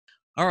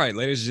All right,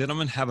 ladies and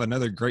gentlemen, have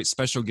another great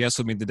special guest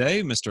with me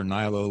today, Mr.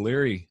 Niall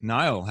O'Leary.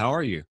 Niall, how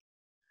are you?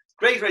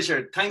 Great,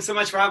 Richard. Thanks so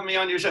much for having me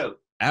on your show.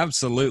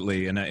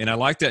 Absolutely. And I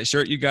like that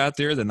shirt you got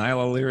there, the Niall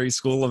O'Leary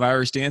School of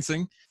Irish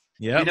Dancing.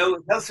 Yep.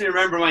 It helps me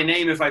remember my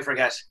name if I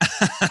forget.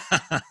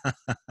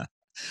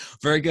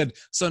 Very good.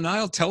 So,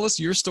 Niall, tell us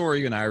your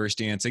story in Irish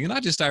dancing, and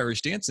not just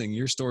Irish dancing,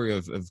 your story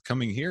of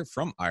coming here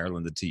from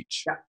Ireland to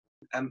teach. Yeah.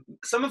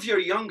 Some of your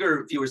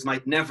younger viewers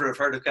might never have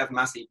heard of Kevin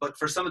Massey, but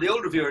for some of the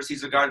older viewers,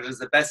 he's regarded as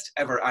the best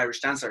ever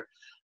Irish dancer.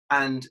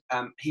 And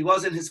he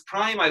was in his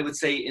prime, I would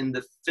say, in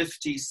the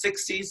 50s,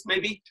 60s,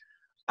 maybe.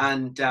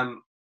 And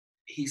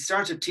he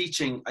started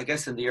teaching, I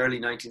guess, in the early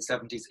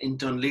 1970s in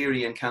Dún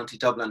Laoghaire in County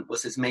Dublin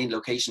was his main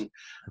location.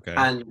 Okay.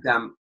 And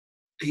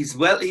he's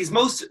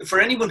most,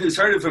 for anyone who's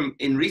heard of him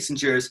in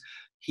recent years,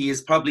 he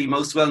is probably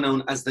most well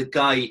known as the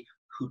guy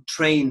who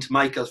trained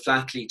Michael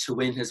Flatley to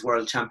win his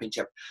world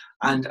championship.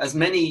 And as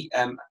many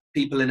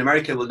people in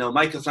America will know,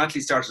 Michael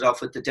Flatley started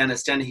off with the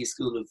Dennis Dennehy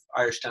School of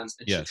Irish Dance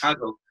in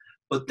Chicago.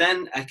 But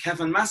then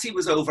Kevin Massey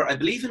was over, I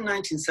believe, in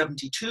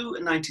 1972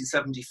 and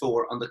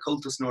 1974 on the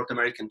Cultus North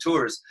American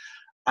tours.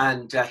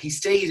 And he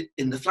stayed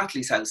in the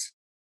Flatley's house.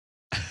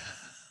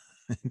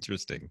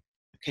 Interesting.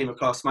 Came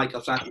across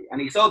Michael Flatley, and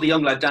he saw the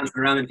young lad dancing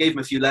around and gave him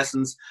a few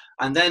lessons,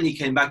 and then he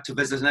came back to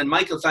visit. And then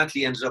Michael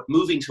Flatley ended up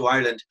moving to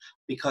Ireland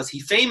because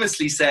he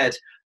famously said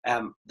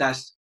that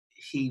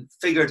he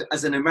figured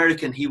as an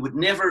American he would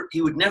never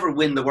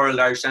win the World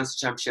Irish Dancing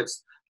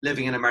Championships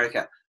living in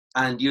America.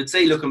 And you'd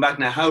say, looking back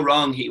now, how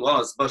wrong he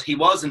was, but he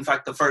was in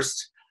fact the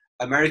first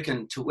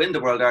American to win the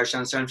World Irish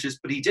Dance Championships,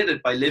 but he did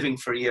it by living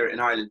for a year in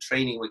Ireland,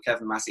 training with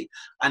Kevin Massey.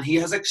 And he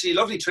has actually a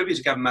lovely tribute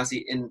to Kevin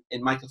Massey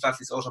in Michael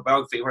Flatley's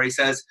autobiography, where he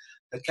says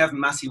that Kevin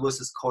Massey was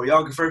his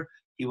choreographer,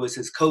 he was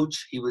his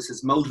coach, he was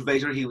his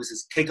motivator, he was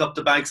his kick up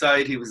the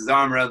backside, he was his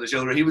arm around the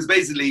shoulder. He was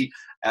basically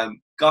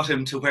got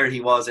him to where he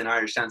was in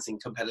Irish dancing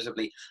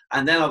competitively.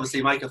 And then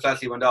obviously Michael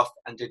Flatley went off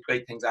and did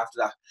great things after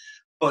that.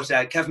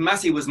 But Kevin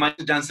Massey was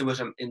dancing with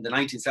him in the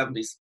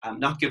 1970s. I'm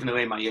not giving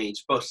away my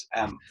age, but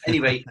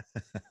anyway.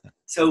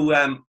 So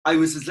I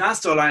was his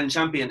last All-Ireland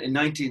champion in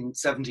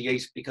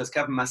 1978 because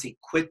Kevin Massey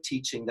quit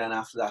teaching then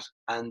after that.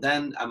 And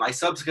then I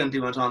subsequently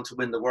went on to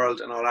win the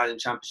World and All-Ireland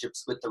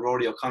Championships with the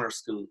Rory O'Connor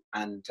School.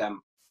 And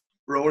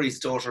Rory's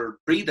daughter,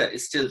 Breatha,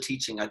 is still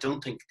teaching. I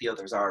don't think the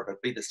others are, but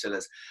Breatha still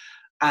is.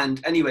 And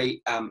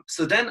anyway,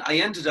 so then I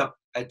ended up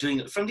doing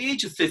it. From the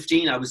age of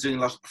 15, I was doing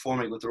a lot of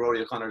performing with the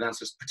Rory O'Connor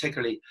dancers,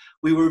 particularly.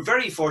 We were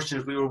very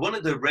fortunate. We were one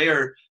of the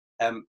rare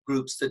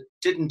groups that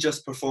didn't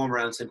just perform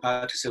around St.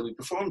 Patrick's Day. We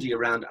performed year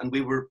round, and we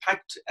were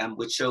packed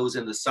with shows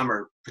in the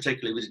summer,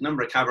 particularly. We did a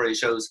number of cabaret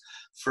shows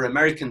for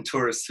American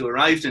tourists who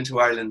arrived into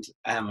Ireland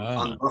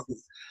on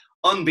buses,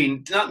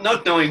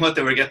 not knowing what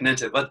they were getting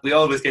into, but we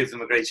always gave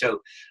them a great show.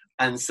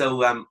 And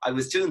so I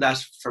was doing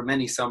that for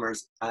many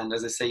summers, and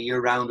as I say,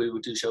 year round we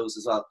would do shows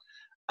as well.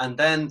 And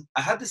then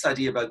I had this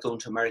idea about going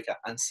to America,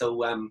 and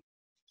so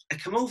I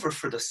came over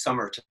for the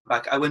summer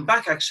back. I went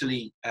back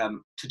actually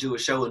to do a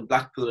show in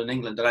Blackpool in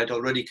England that I'd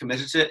already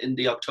committed to in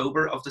the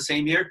October of the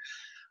same year.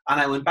 And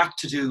I went back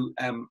to do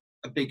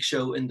a big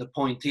show in the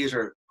Point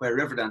Theatre where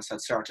Riverdance had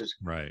started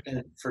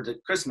for the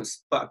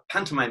Christmas, but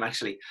pantomime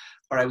actually,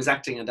 where I was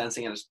acting and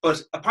dancing in it.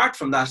 But apart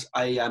from that,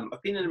 I've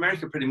been in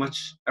America pretty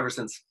much ever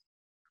since.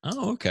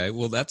 Oh, okay.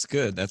 Well, that's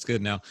good. That's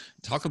good. Now,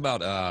 talk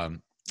about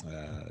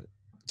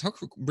talk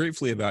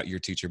briefly about your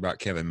teacher, about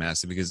Kevin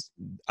Massey, because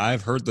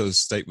I've heard those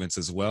statements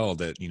as well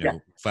that,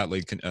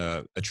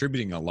 Flatley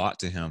attributing a lot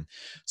to him.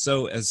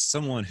 So as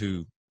someone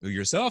who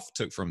yourself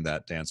took from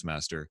that dance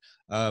master,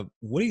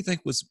 what do you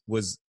think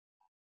was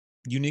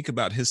unique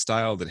about his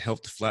style that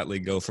helped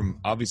Flatley go from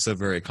obviously a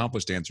very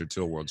accomplished dancer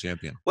to a world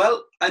champion?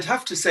 Well, I'd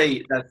have to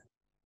say that,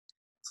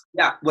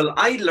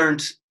 I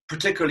learned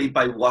particularly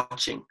by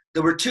watching.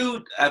 There were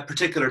two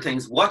particular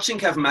things: watching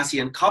Kevin Massey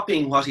and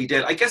copying what he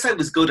did. I guess I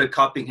was good at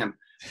copying him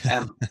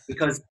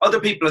because other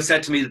people have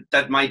said to me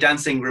that my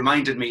dancing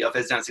reminded me of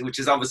his dancing, which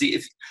is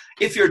obviously,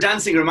 if your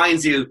dancing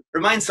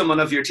reminds someone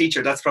of your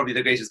teacher, that's probably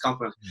the greatest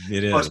compliment.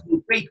 It is. But he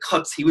had great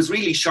cuts. He was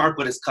really sharp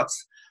with his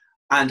cuts.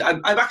 And I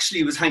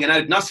actually was hanging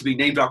out, not to be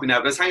name dropping now,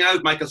 but I was hanging out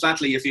with Michael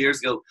Flatley a few years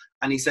ago,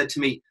 and he said to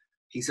me,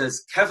 he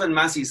says, Kevin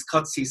Massey's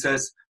cuts, he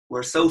says,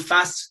 were so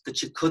fast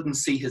that you couldn't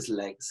see his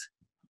legs.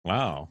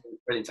 Wow.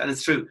 Brilliant. And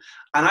it's true.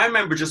 And I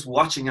remember just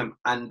watching him.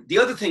 And the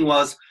other thing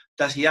was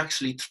that he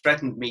actually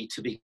threatened me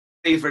to be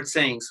favorite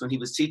sayings when he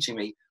was teaching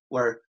me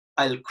were,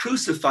 I'll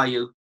crucify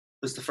you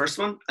was the first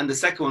one. And the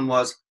second one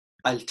was,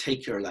 I'll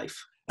take your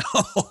life.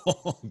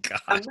 Oh,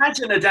 God.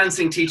 Imagine a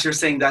dancing teacher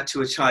saying that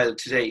to a child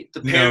today.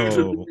 The parent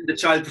would be in the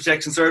Child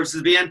Protection Services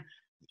would be in.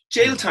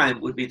 Jail time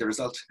would be the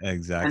result.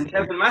 Exactly. And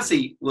Kevin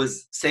Massey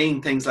was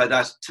saying things like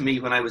that to me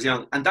when I was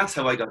young. And that's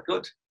how I got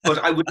good. But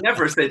I would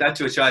never say that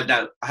to a child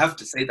now. I have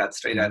to say that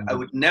straight out. I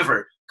would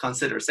never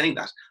consider saying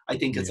that. I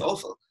think it's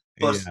awful.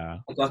 But I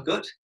got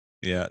good.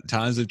 Yeah,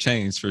 times have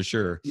changed for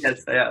sure.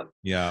 Yes, they have.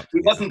 Yeah.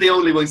 He wasn't the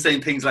only one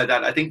saying things like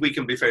that. I think we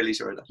can be fairly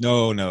sure of that.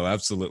 No,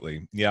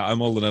 absolutely. Yeah,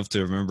 I'm old enough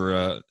to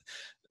remember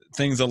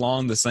things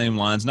along the same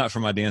lines, not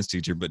from my dance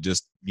teacher, but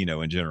just,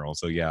 in general.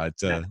 So yeah,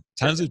 it's Yeah,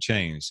 times have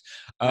changed.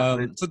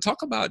 absolutely. So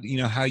talk about,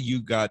 how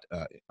you got,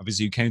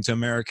 obviously you came to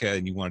America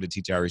and you wanted to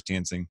teach Irish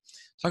dancing.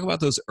 Talk about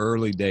those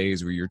early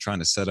days where you're trying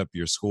to set up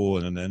your school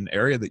in an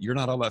area that you're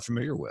not all that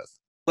familiar with.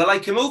 Well, I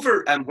came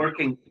over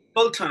working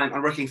full time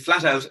and working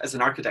flat out as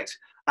an architect.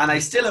 And I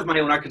still have my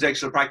own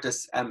architectural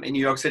practice in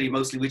New York City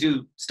mostly. We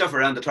do stuff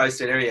around the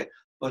tri-state area,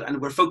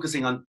 and we're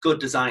focusing on good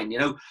design,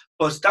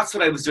 But that's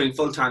what I was doing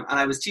full time. And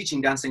I was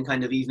teaching dancing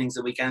kind of evenings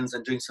and weekends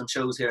and doing some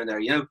shows here and there.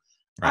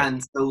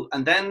 Right.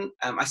 And then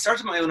I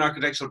started my own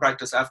architectural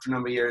practice after a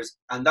number of years.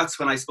 And that's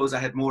when I suppose I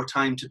had more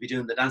time to be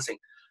doing the dancing.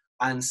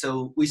 And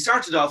so we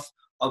started off,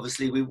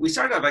 obviously, we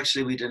started off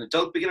actually, we did an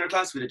adult beginner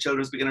class, we did a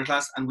children's beginner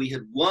class, and we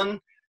had one.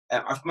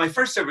 My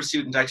first ever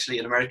student actually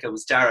in America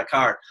was Dara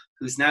Carr,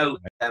 who's now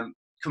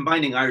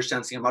combining Irish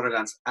dancing and modern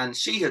dance. And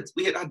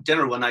we had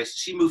dinner one night.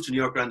 She moved to New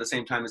York around the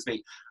same time as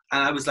me.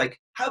 And I was like,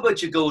 how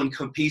about you go and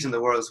compete in the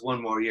Worlds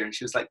one more year? And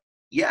she was like,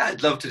 yeah,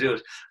 I'd love to do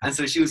it. And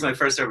so she was my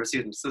first ever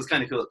student. So it was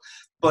kind of cool.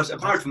 But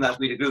apart from that,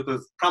 we had a group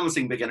of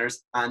promising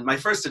beginners. And my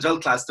first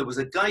adult class, there was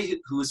a guy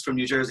who was from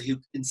New Jersey who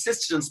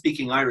insisted on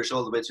speaking Irish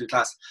all the way through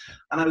class.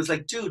 And I was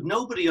like, dude,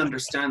 nobody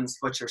understands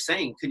what you're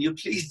saying. Can you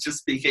please just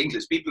speak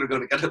English? People are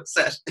going to get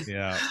upset.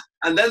 Yeah.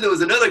 And then there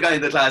was another guy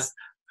in the class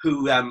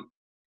who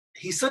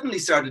he suddenly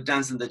started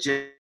dancing the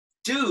jig.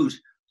 Dude,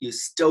 you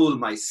stole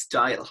my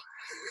style.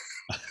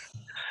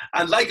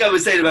 And like I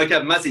was saying about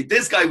Kevin Massey,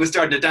 this guy was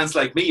starting to dance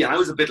like me, and I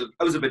was a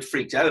bit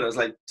freaked out. I was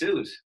like,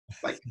 dude,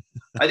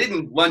 I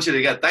didn't want you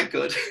to get that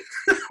good.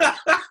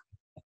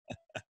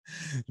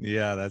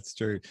 Yeah, that's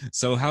true.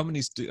 So how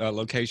many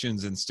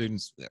locations and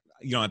students,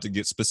 you don't have to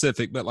get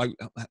specific, but like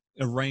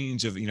a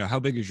range of,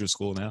 how big is your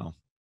school now?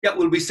 Yeah,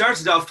 well, we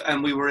started off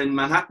and we were in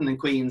Manhattan and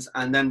Queens,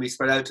 and then we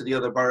spread out to the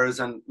other boroughs,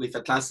 and we've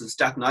had classes in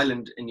Staten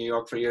Island in New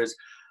York for years.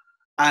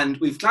 And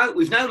we've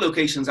now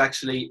locations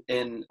actually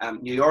in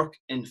New York,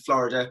 in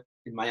Florida,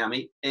 in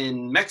Miami,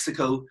 in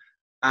Mexico,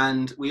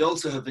 and we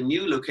also have a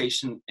new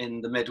location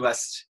in the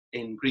Midwest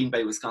in Green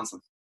Bay, Wisconsin.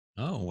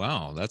 Oh,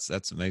 wow.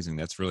 That's amazing.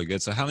 That's really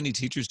good. So how many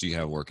teachers do you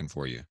have working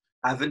for you?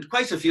 I've had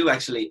quite a few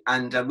actually,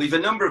 and we've a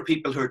number of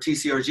people who are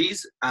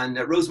TCRGs, and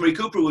Rosemary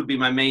Cooper would be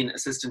my main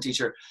assistant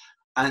teacher,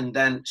 and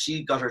then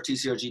she got her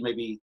TCRG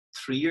maybe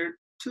 2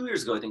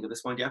 years ago, I think at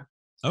this point, yeah.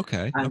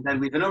 Okay. And then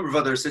we have a number of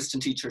other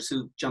assistant teachers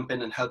who jump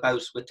in and help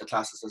out with the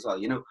classes as well,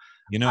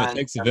 It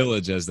takes a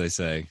village, as they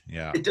say.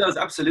 Yeah. It does,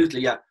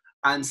 absolutely, yeah.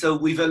 And so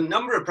we've a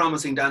number of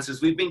promising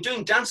dancers. We've been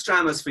doing dance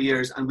dramas for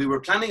years, and we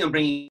were planning on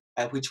bringing,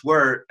 which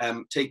were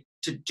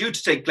due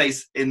to take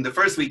place in the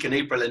first week in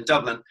April in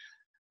Dublin,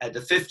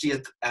 the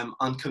 50th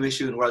on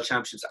Commission World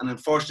Championships. And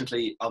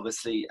unfortunately,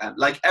 obviously,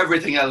 like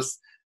everything else,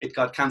 it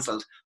got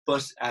cancelled.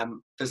 But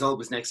there's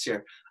always next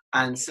year.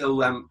 And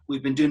so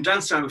we've been doing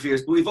dance drama for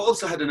years, but we've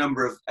also had a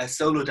number of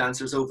solo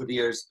dancers over the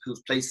years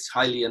who've placed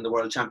highly in the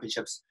World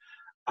Championships.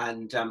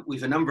 And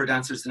we've a number of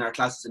dancers in our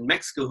classes in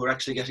Mexico who are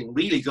actually getting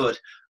really good.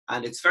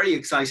 And it's very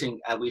exciting.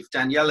 We've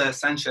Daniela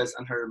Sanchez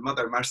and her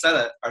mother,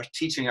 Marcela, are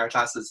teaching our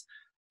classes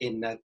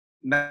in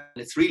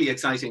it's really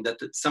exciting that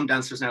some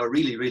dancers now are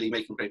really, really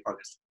making great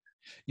progress.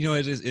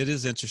 It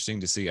is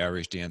interesting to see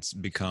Irish dance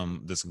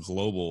become this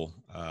global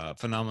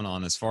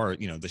phenomenon as far,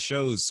 the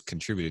shows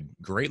contributed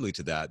greatly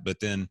to that. But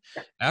then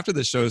after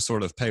the shows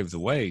sort of paved the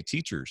way,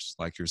 teachers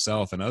like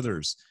yourself and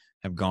others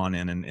have gone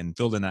in and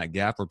filled in that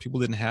gap where people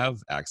didn't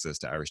have access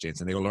to Irish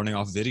dance, and they were learning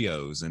off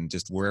videos and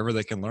just wherever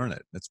they can learn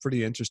it. That's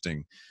pretty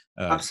interesting.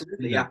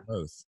 Absolutely, yeah.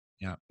 Both.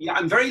 Yeah. Yeah,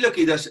 I'm very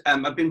lucky that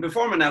I've been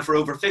performing now for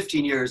over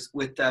 15 years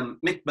with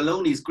Mick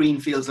Maloney's Green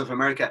Fields of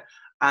America.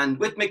 And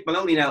with Mick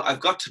Maloney now, I've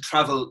got to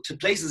travel to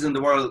places in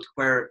the world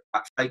where,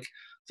 like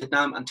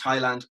Vietnam and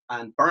Thailand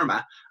and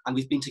Burma, and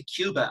we've been to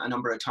Cuba a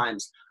number of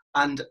times.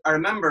 And I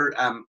remember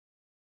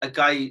a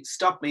guy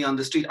stopped me on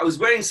the street. I was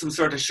wearing some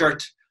sort of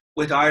shirt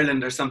with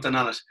Ireland or something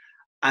on it.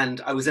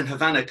 And I was in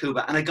Havana,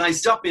 Cuba. And a guy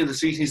stopped me on the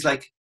street and he's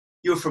like,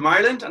 "You're from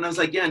Ireland?" And I was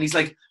like, "Yeah." And he's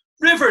like,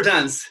 "River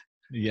dance."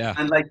 Yeah.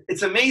 And like,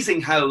 it's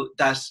amazing how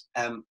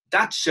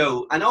that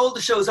show and all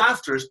the shows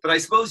after it, but I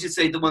suppose you'd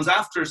say the ones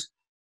after it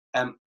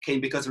came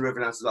because of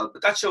River Dance as well.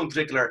 But that show in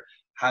particular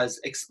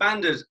has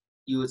expanded,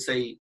 you would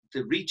say,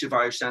 the reach of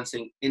Irish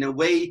dancing in a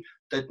way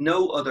that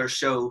no other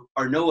show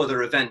or no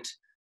other event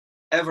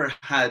ever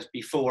had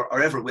before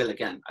or ever will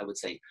again, I would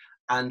say.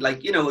 And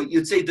like,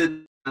 you'd say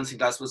the dancing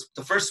class was,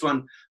 the first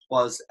one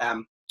was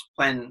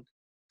when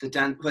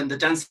the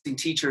dancing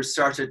teachers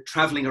started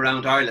traveling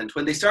around Ireland,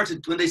 when they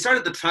started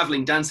the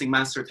traveling dancing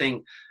master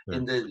thing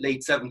in the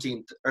late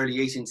 17th, early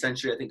 18th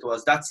century, I think it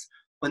was. That's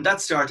when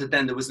that started.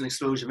 Then there was an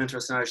explosion of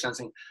interest in Irish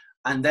dancing,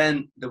 and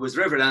then there was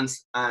River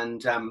Dance,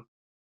 and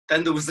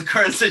then there was the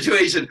current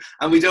situation,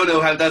 and we don't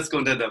know how that's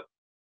going to end up.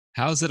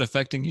 How's it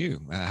affecting you?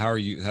 How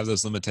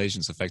those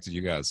limitations affected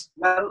you guys?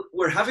 Well,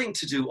 we're having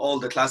to do all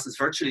the classes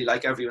virtually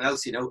like everyone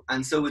else,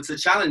 and so it's a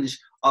challenge,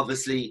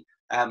 obviously,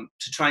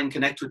 to try and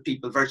connect with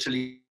people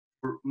virtually.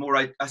 More,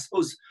 I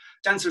suppose,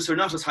 dancers who are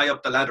not as high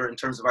up the ladder in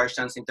terms of Irish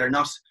dancing, they're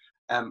not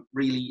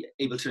really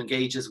able to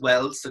engage as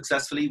well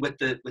successfully with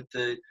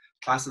the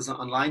classes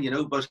online,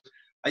 but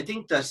I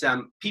think that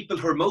people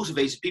who are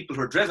motivated, people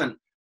who are driven,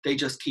 they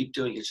just keep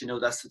doing it,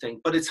 that's the thing.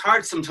 But it's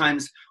hard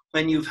sometimes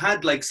when you've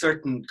had like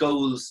certain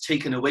goals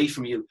taken away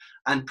from you,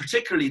 and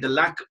particularly the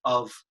lack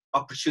of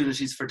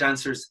opportunities for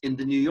dancers in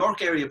the New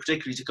York area,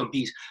 particularly to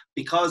compete,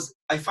 because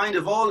I find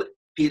of all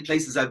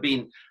places I've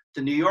been,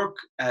 the New York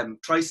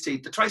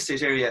tri-state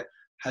area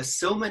has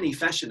so many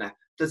feshina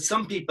that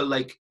some people,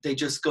 like, they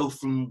just go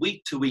from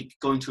week to week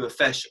going to a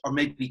fesh, or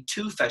maybe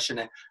 2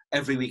 feshina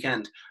every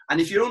weekend.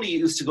 And if you're only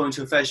used to going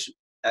to a fesh,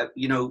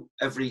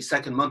 every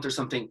second month or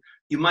something,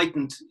 you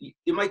mightn't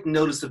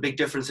notice a big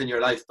difference in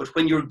your life. But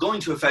when you're going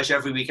to a fesh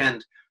every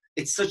weekend,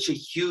 it's such a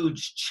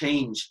huge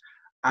change.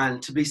 And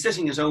to be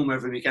sitting at home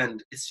every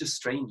weekend, it's just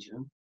strange,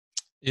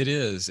 It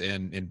is,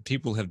 and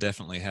people have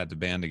definitely had to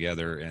band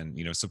together and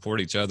support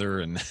each other,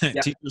 and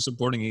Yeah. teachers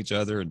supporting each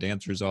other, and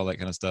dancers, all that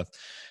kind of stuff.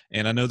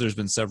 And I know there's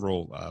been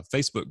several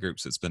Facebook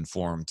groups that's been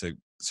formed to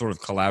sort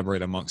of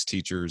collaborate amongst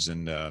teachers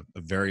and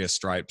various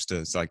stripes.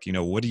 It's like,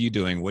 what are you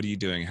doing? What are you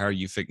doing? How are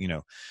you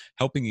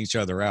helping each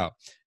other out?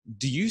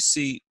 Do you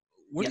see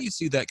where do you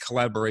see that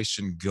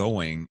collaboration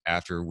going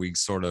after we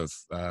sort of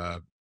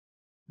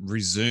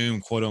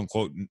resume quote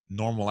unquote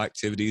normal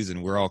activities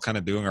and we're all kind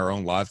of doing our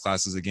own live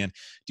classes again?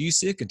 Do you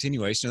see a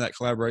continuation of that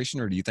collaboration,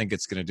 or do you think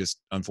it's going to just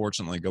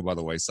unfortunately go by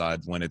the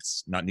wayside when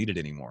it's not needed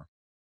anymore?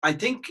 I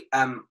think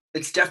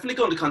it's definitely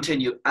going to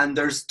continue, and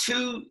there's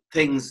 2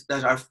 things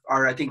that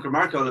are I think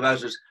remarkable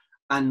about it.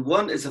 And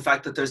one is the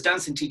fact that there's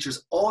dancing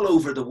teachers all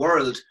over the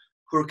world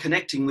who are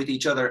connecting with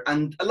each other,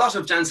 and a lot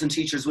of dancing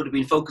teachers would have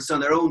been focused on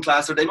their own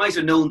class, or they might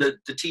have known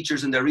the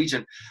teachers in their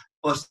region.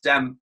 But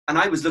and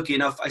I was lucky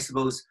enough, I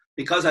suppose,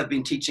 because I've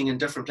been teaching in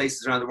different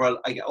places around the world,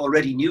 I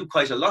already knew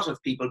quite a lot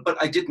of people, but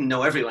I didn't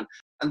know everyone.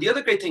 And the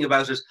other great thing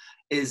about it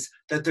is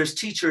that there's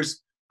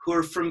teachers who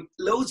are from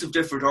loads of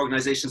different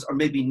organizations, or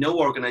maybe no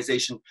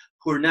organization,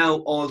 who are now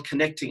all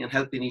connecting and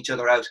helping each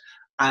other out.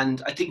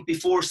 And I think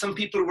before, some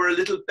people were a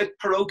little bit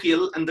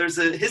parochial, and there's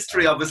a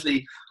history,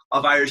 obviously,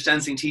 of Irish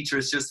dancing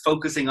teachers just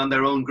focusing on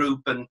their own group,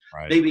 and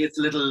maybe it's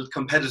a little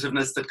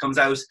competitiveness that comes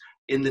out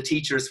in the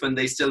teachers when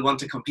they still want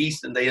to compete,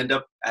 and they end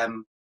up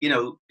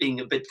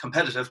being a bit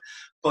competitive.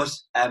 But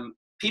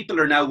people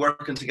are now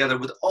working together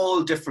with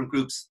all different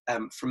groups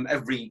from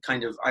every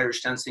kind of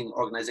Irish dancing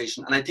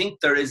organization. And I think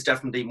there is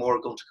definitely more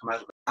going to come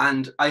out of it.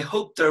 And I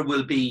hope there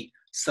will be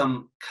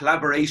some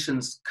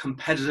collaborations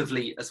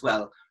competitively as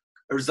well,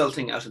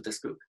 resulting out of this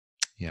group.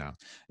 Yeah,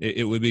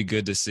 it would be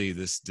good to see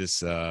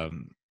this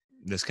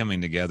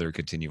coming together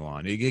continue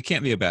on. It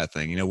can't be a bad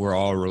thing. We're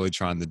all really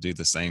trying to do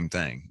the same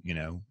thing,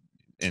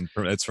 and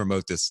let's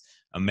promote this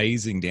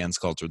amazing dance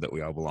culture that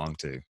we all belong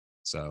to.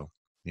 So,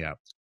 yeah.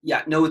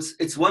 Yeah, no,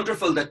 it's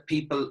wonderful that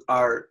people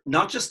are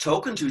not just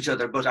talking to each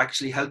other, but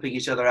actually helping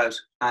each other out.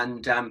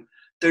 And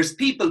there's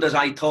people that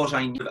I thought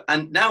I knew,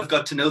 and now I've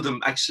got to know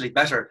them actually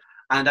better.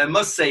 And I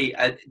must say,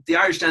 the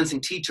Irish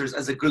dancing teachers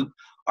as a group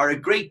are a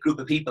great group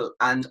of people.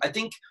 And I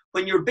think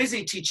when you're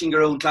busy teaching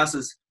your own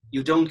classes,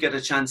 you don't get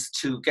a chance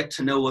to get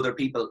to know other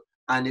people.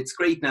 And it's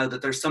great now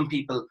that there's some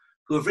people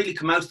who have really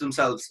come out of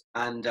themselves,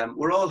 and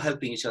we're all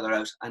helping each other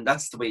out. And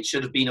that's the way it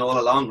should have been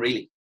all along,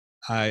 really.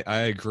 I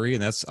agree.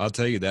 And I'll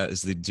tell you, that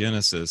is the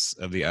genesis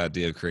of the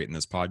idea of creating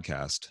this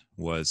podcast,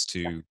 was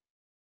to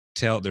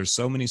tell, there's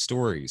so many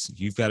stories.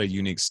 You've got a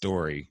unique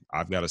story.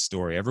 I've got a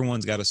story.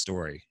 Everyone's got a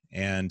story.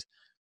 And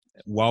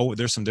while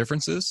there's some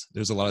differences,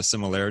 there's a lot of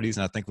similarities.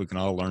 And I think we can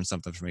all learn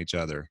something from each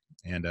other.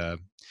 And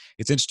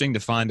it's interesting to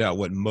find out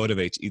what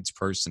motivates each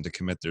person to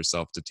commit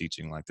themselves to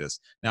teaching like this.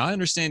 Now, I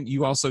understand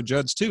you also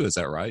judge too. Is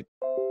that right?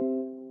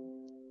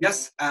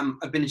 Yes,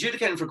 I've been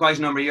adjudicating for quite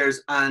a number of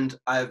years, and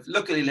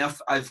luckily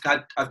enough, I've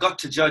got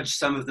to judge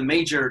some of the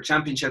major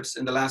championships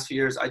in the last few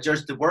years. I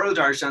judged the World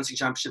Irish Dancing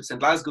Championships in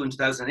Glasgow in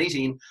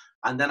 2018,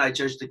 and then I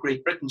judged the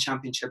Great Britain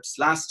Championships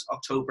last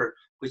October,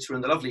 which were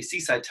in the lovely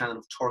seaside town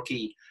of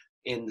Torquay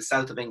in the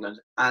south of England.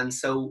 And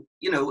so,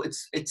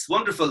 it's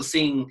wonderful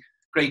seeing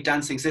great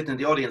dancing sitting in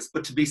the audience,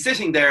 but to be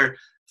sitting there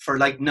for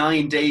like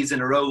 9 days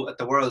in a row at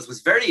the Worlds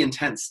was very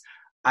intense.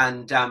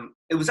 And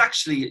it was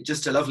actually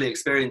just a lovely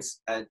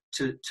experience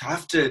to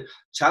have to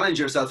challenge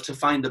yourself to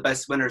find the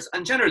best winners.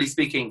 And generally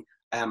speaking,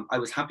 I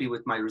was happy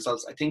with my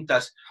results. I think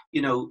that,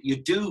 you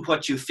do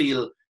what you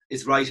feel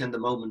is right in the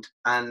moment.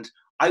 And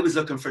I was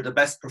looking for the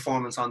best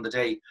performance on the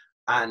day.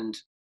 And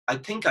I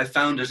think I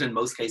found it in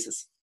most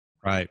cases.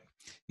 Right.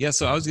 Yeah.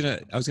 So I was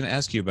gonna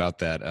ask you about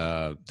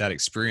that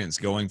experience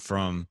going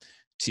from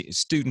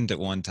student at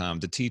one time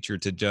to teacher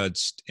to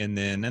judge, and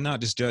not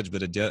just judge,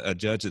 but a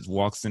judge that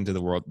walks into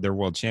their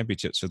world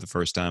championships for the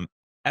first time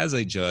as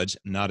a judge,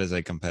 not as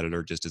a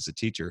competitor, just as a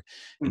teacher.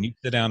 And you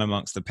sit down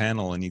amongst the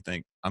panel and you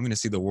think, I'm going to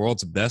see the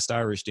world's best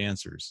Irish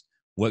dancers.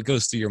 What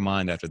goes through your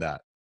mind after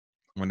that,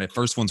 when the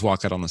first ones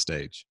walk out on the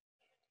stage?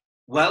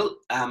 Well,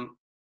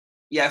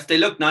 yeah, if they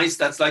look nice,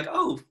 that's like,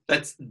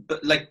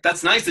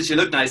 that's nice that you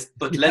look nice,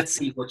 but let's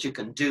see what you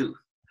can do.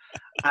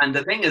 And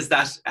the thing is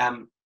that,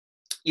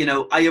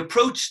 I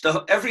approach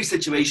every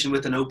situation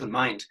with an open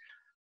mind,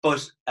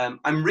 but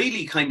I'm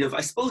really kind of, I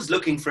suppose,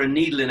 looking for a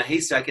needle in a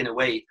haystack in a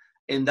way.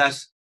 in that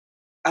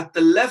at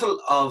the level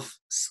of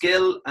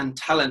skill and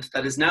talent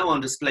that is now on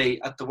display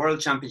at the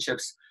World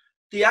Championships,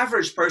 the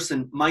average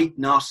person might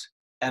not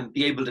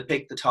be able to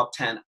pick the top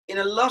 10. In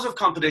a lot of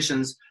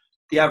competitions,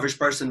 the average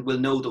person will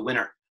know the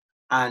winner.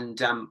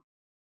 And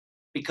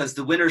because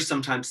the winner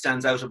sometimes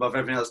stands out above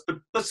everyone else.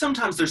 But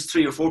sometimes there's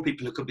 3 or 4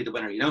 people who could be the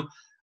winner, you know.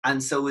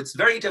 And so it's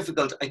very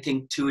difficult, I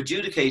think, to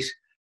adjudicate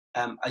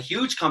a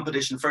huge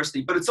competition,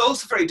 firstly. But it's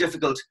also very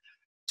difficult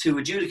to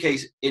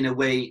adjudicate in a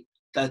way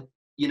that,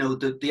 you know,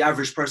 the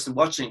average person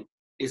watching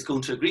is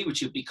going to agree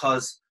with you,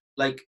 because,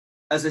 like,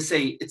 as I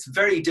say, it's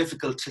very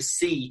difficult to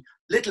see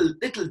little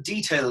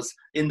details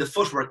in the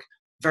footwork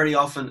very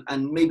often,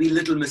 and maybe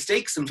little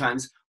mistakes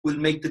sometimes will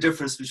make the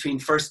difference between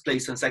first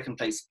place and second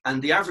place.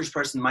 And the average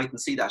person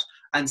mightn't see that.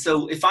 And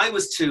so if I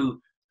was to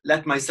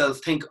let myself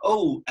think,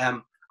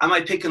 am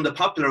I picking the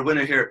popular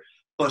winner here?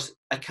 But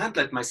I can't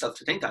let myself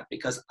to think that,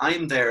 because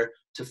I'm there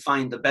to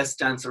find the best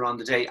dancer on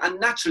the day. And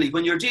naturally,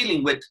 when you're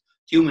dealing with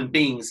human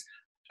beings,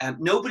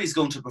 nobody's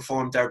going to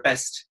perform their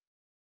best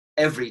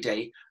every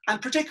day.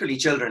 And particularly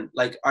children,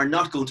 like, are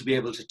not going to be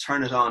able to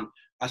turn it on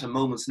at a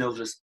moment's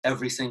notice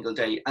every single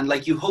day. And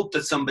like, you hope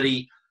that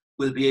somebody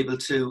will be able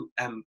to,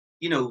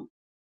 you know,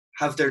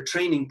 have their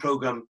training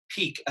program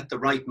peak at the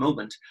right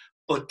moment.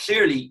 But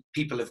clearly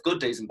people have good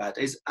days and bad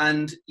days,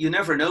 and you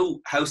never know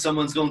how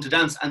someone's going to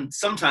dance. And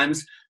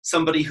sometimes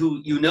somebody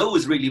who you know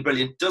is really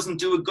brilliant doesn't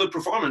do a good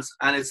performance,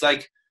 and it's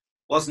like,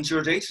 wasn't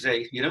your day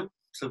today, you know?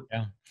 So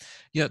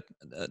yeah.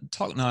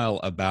 Talk, Niall,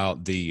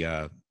 about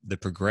the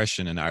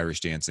progression in Irish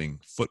dancing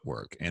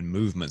footwork and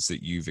movements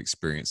that you've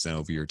experienced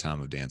over your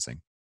time of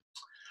dancing.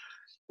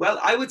 Well,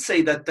 I would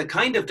say that the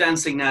kind of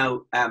dancing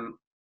now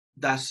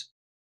that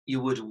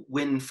you would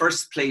win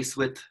first place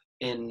with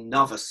in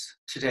novice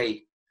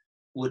today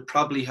would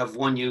probably have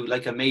won you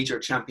like a major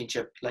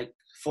championship like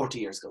 40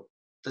 years ago.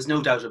 There's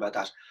no doubt about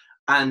that.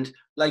 And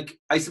like,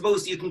 I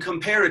suppose you can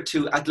compare it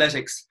to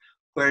athletics,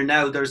 where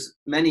now there's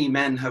many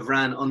men have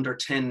ran under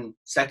 10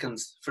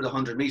 seconds for the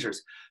 100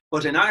 meters.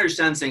 But in Irish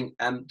dancing,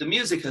 the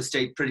music has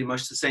stayed pretty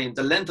much the same.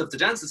 The length of the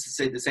dances has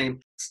stayed the same.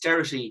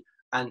 Dexterity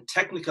and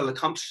technical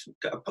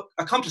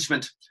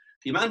accomplishment,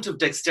 the amount of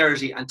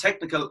dexterity and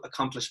technical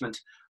accomplishment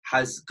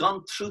has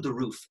gone through the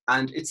roof.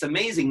 And it's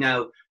amazing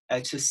now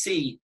to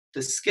see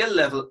the skill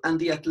level and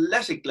the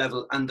athletic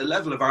level and the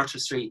level of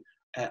artistry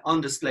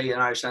on display in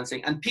Irish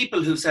dancing. And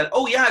people who've said,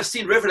 oh yeah, I've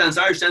seen Riverdance,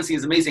 Irish dancing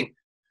is amazing,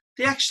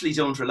 they actually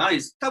don't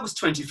realize that was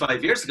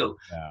 25 years ago.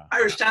 Yeah.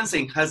 Irish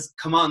dancing has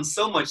come on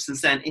so much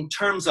since then in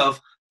terms of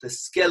the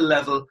skill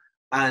level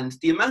and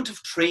the amount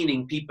of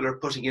training people are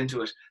putting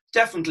into it.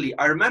 Definitely,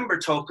 I remember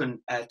talking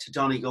to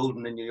Donny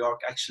Golden in New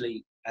York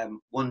actually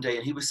one day,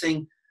 and he was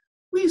saying,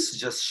 we used to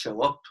just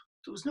show up.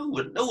 There was no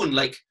one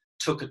like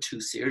took it too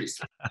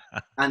seriously.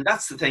 And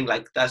that's the thing,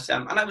 like that.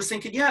 And I was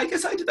thinking, yeah, I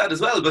guess I did that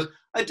as well, but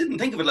I didn't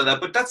think of it like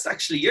that. But that's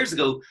actually years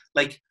ago.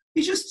 Like,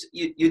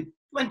 you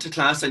went to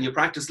class and you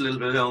practiced a little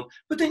bit at home,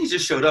 but then you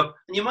just showed up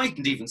and you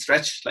mightn't even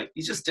stretch. Like,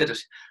 you just did it.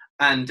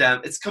 And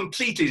it's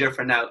completely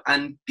different now.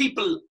 And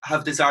people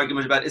have this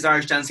argument about, is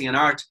Irish dancing an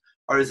art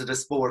or is it a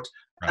sport?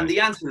 Right. And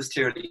the answer is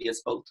clearly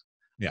it's both.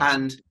 Yeah.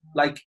 And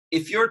like,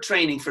 if you're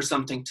training for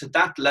something to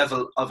that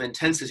level of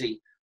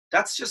intensity,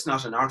 that's just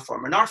not an art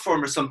form. An art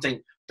form is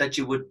something that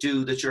you would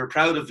do, that you're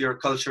proud of your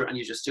culture and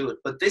you just do it.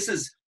 But this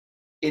is,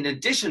 in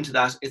addition to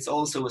that, it's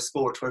also a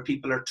sport where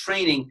people are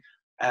training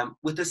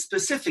with a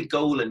specific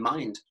goal in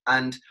mind.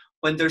 And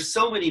when there's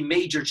so many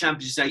major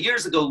championships, now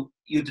years ago,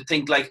 you'd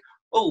think like,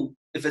 oh,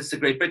 if it's the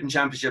Great Britain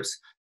Championships,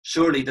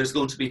 surely there's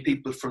going to be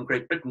people from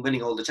Great Britain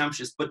winning all the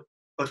championships.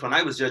 But when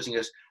I was judging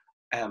it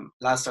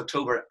last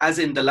October, as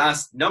in the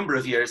last number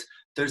of years,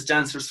 there's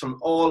dancers from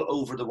all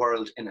over the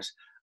world in it.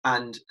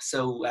 And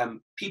so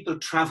people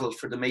travel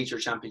for the major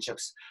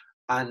championships.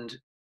 And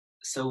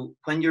so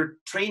when you're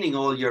training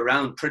all year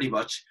round, pretty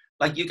much,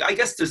 like I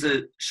guess there's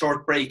a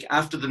short break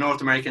after the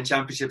North American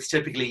Championships.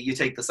 Typically, you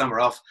take the summer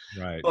off.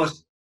 Right. But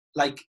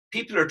like,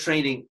 people are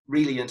training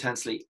really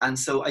intensely. And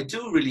so I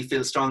do really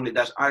feel strongly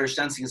that Irish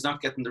dancing is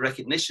not getting the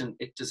recognition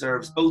it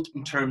deserves, both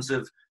in terms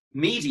of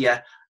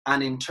media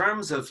and in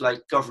terms of like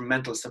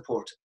governmental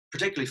support,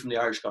 particularly from the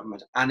Irish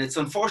government. And it's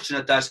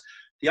unfortunate that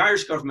the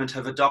Irish government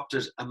have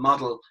adopted a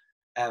model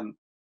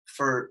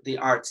for the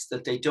arts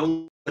that they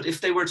don't. But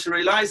if they were to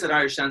realise that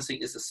Irish dancing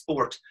is a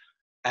sport,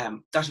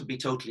 that would be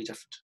totally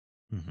different.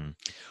 Mm-hmm.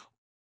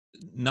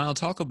 Now,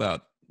 talk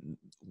about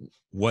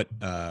what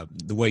the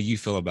way you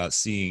feel about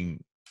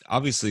seeing.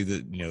 Obviously,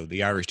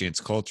 the Irish dance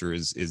culture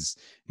is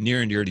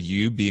near and dear to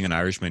you, being an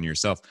Irishman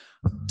yourself.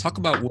 Talk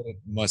about what it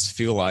must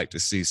feel like to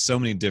see so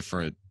many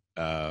different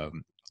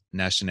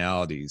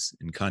nationalities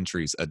and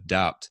countries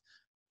adopt,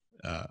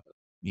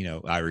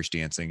 Irish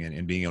dancing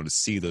and being able to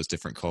see those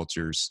different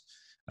cultures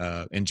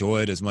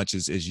enjoy it as much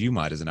as you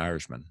might as an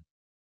Irishman.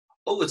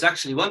 Oh, it's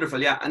actually wonderful,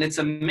 yeah. And it's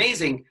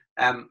amazing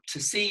to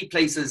see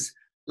places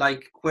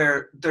like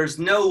where there's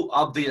no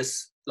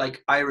obvious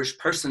like Irish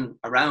person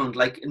around.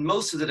 Like in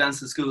most of the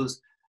dancing schools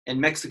in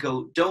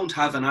Mexico don't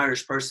have an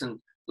Irish person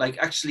Like,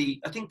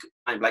 actually, I think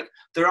I'm like,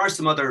 there are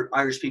some other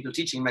Irish people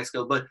teaching in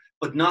Mexico,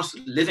 but not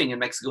living in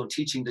Mexico and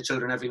teaching the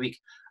children every week.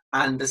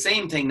 And the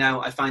same thing now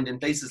I find in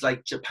places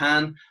like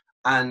Japan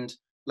and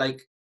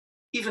like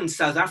even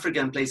South Africa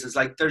and places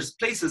like, there's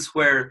places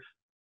where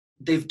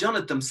they've done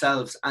it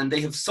themselves and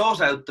they have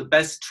sought out the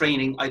best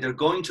training, either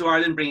going to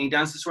Ireland, bringing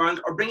dancers to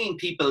Ireland, or bringing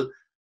people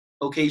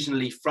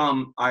occasionally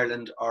from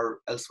Ireland or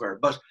elsewhere.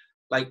 But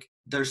like,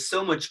 there's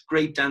so much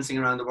great dancing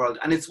around the world.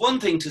 And it's one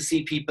thing to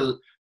see people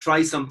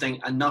try something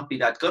and not be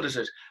that good at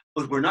it,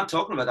 but we're not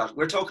talking about that.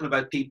 We're talking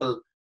about people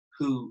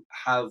who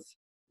have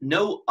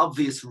no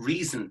obvious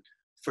reason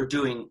for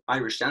doing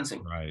Irish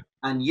dancing. Right.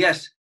 And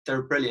yet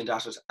they're brilliant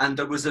at it. And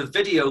there was a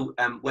video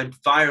went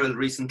viral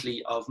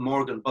recently of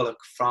Morgan Bullock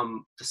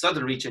from the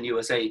Southern Region,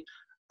 USA.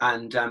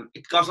 And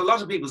it got a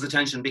lot of people's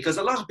attention because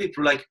a lot of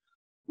people were like,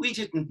 we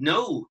didn't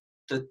know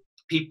that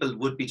people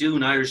would be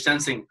doing Irish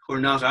dancing who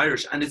are not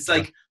Irish. And it's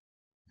like,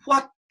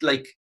 what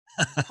planet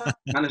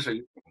are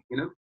you, you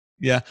know?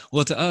 Yeah.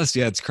 Well, to us,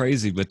 yeah, it's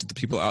crazy. But to the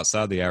people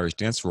outside the Irish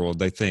dance world,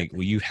 they think,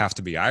 well, you have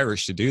to be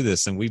Irish to do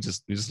this. And we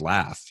just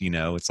laugh, you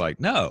know, it's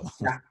like, no.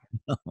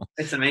 Yeah.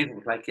 It's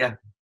amazing. Like, yeah.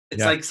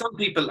 It's like some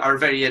people are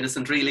very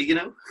innocent, really, you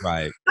know?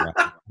 Right.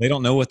 They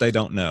don't know what they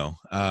don't know.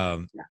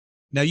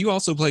 Now, you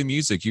also play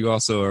music. You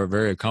also are a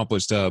very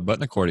accomplished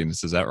button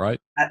accordionist. Is that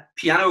right?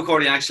 Piano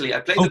accordion, actually.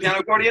 I play the piano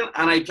accordion,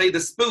 and I play the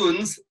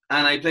spoons,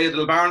 and I play the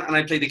little barn, and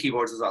I play the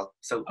keyboards as well.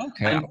 So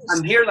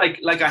I'm here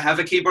like I have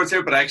a keyboards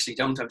here, but I actually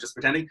don't. I'm just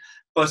pretending.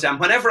 But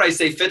whenever I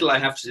say fiddle, I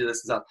have to do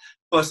this as well.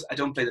 But I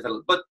don't play the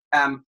fiddle. But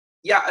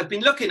yeah, I've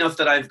been lucky enough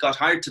that I've got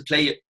hired to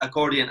play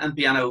accordion and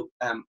piano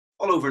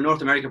all over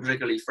North America,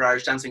 particularly for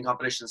Irish dancing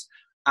competitions.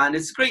 And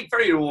it's great,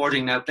 very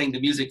rewarding now playing the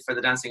music for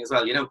the dancing as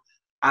well, you know.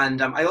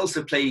 And I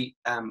also play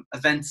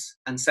events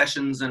and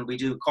sessions, and we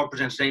do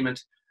corporate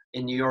entertainment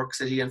in New York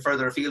City and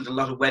further afield, a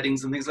lot of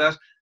weddings and things like that.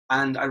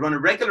 And I run a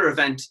regular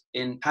event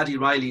in Paddy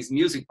Riley's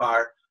Music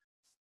Bar.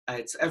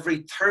 It's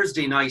every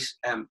Thursday night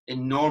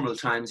in normal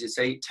times, you'd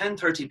say,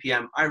 10:30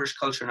 p.m. Irish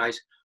Culture Night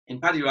in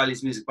Paddy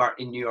Riley's Music Bar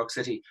in New York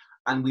City.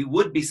 And we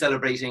would be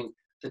celebrating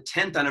the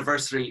 10th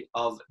anniversary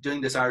of doing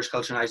this Irish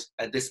Culture Night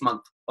this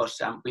month, but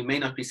we may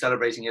not be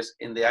celebrating it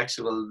in the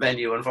actual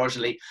venue,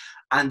 unfortunately.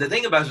 And the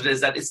thing about it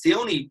is that it's the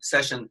only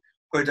session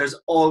where there's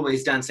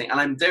always dancing, and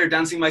I'm there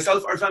dancing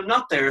myself, or if I'm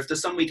not there, if there's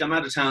some week I'm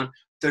out of town,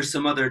 there's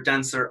some other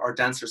dancer or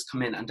dancers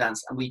come in and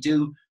dance, and we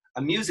do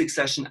a music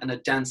session and a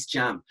dance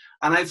jam.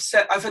 And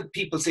I've had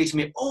people say to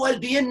me, oh, I'll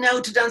be in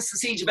now to dance the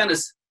Siege of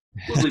Venice.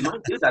 Well, we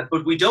might do that,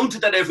 but we don't do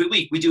that every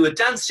week. We do a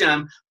dance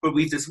jam where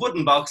we have this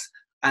wooden box,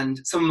 and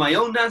some of my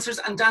own dancers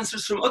and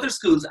dancers from other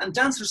schools and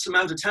dancers from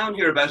out of town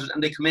hear about it,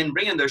 and they come in,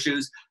 bring in their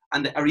shoes,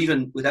 or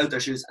even without their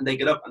shoes, and they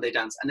get up and they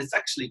dance. And it's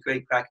actually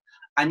great crack.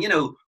 And, you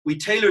know, we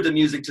tailor the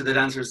music to the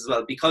dancers as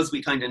well, because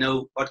we kind of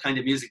know what kind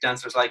of music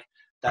dancers like.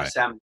 That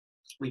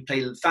we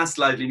play fast,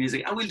 lively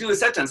music, and we'll do a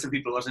set dance for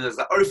people what it is.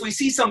 Or if we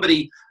see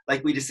somebody,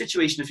 like we had a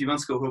situation a few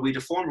months ago where we had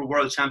a former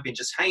world champion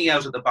just hanging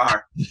out at the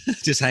bar.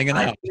 Just hanging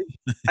out.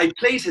 I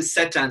played his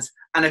set dance,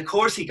 and of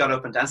course he got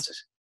up and danced it.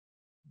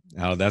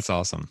 Oh, that's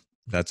awesome.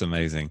 That's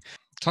amazing.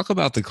 Talk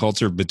about the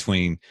culture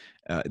between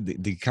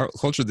the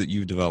culture that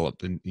you've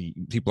developed and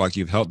people like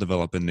you've helped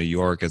develop in New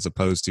York, as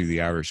opposed to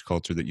the Irish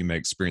culture that you may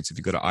experience if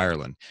you go to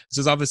Ireland.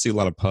 There's obviously a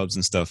lot of pubs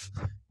and stuff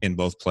in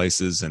both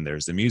places, and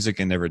there's the music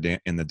and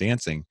in the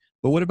dancing.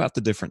 But what about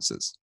the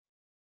differences?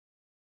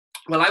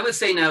 Well, I would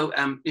say now,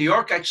 New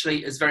York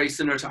actually is very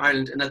similar to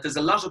Ireland in that there's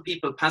a lot of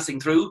people passing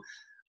through,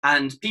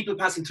 and people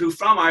passing through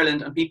from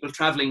Ireland and people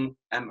traveling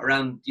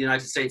around the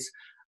United States.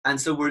 And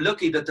so we're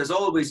lucky that there's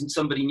always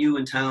somebody new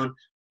in town.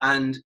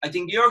 And I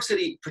think New York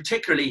City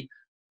particularly,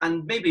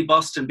 and maybe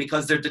Boston,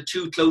 because they're the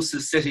two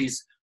closest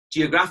cities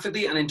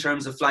geographically and in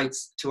terms of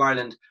flights to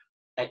Ireland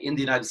in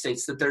the United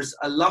States, that there's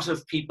a lot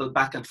of people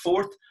back and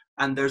forth,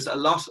 and there's a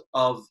lot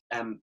of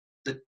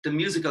the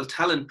musical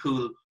talent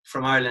pool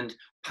from Ireland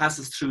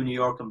passes through New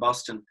York and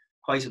Boston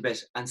quite a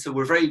bit. And so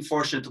we're very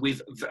fortunate that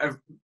we've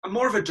a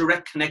more of a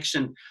direct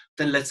connection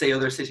than, let's say,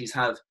 other cities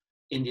have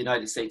in the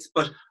United States.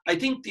 But I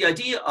think the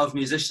idea of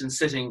musicians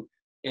sitting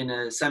in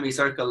a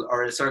semicircle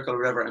or a circle or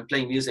whatever and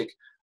playing music,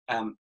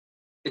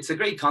 it's a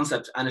great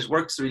concept, and it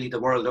works really the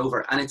world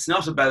over. And it's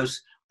not about,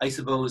 I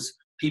suppose,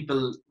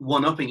 people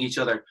one-upping each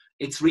other.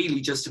 It's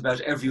really just about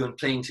everyone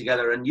playing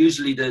together. And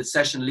usually the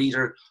session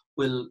leader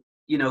will,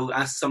 you know,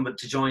 ask somebody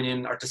to join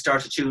in or to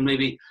start a tune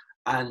maybe.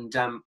 And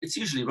it's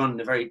usually run in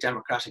a very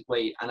democratic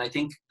way. And I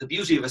think the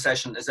beauty of a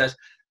session is that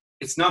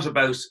it's not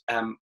about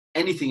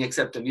anything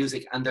except the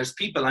music. And there's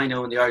people I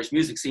know in the Irish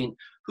music scene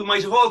who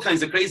might have all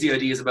kinds of crazy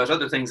ideas about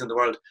other things in the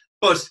world.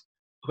 But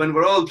when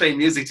we're all playing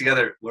music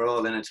together, we're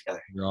all in it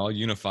together. You're all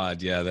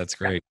unified. Yeah, that's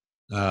great.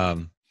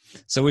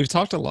 So we've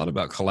talked a lot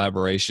about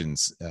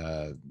collaborations,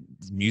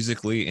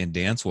 musically and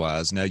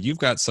dance-wise. Now you've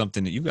got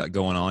something that you've got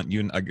going on.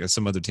 You and I guess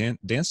some other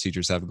dance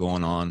teachers have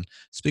going on.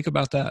 Speak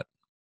about that.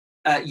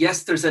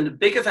 Yes, there's a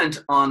big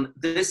event on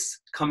this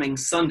coming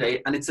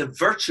Sunday, and it's a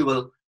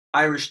virtual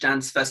Irish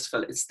Dance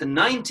Festival. It's the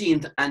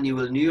 19th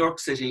annual New York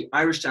City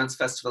Irish Dance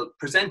Festival,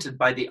 presented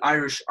by the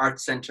Irish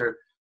Arts Centre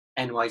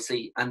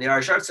NYC. And the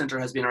Irish Arts Centre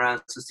has been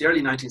around since the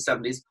early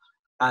 1970s.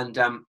 And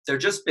they're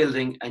just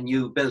building a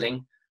new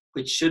building,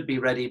 which should be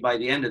ready by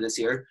the end of this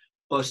year.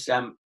 But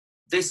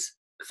this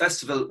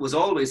festival was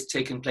always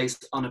taking place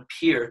on a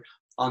pier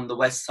on the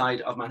west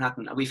side of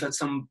Manhattan. And we've had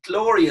some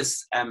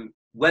glorious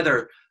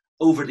weather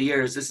over the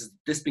years,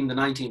 this being the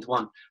 19th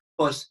one.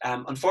 But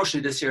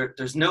unfortunately this year,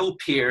 there's no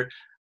pier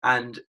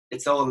and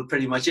it's all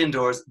pretty much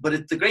indoors.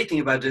 But the great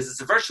thing about it is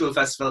it's a virtual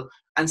festival,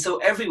 and so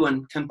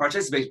everyone can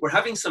participate. We're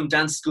having some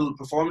dance school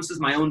performances.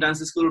 My own dance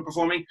school are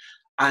performing,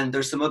 and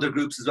there's some other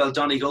groups as well.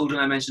 Donny Golden,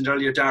 I mentioned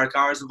earlier, Derek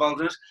R is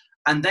involved in it.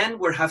 And then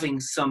we're having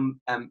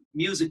some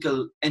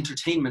musical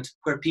entertainment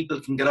where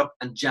people can get up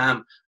and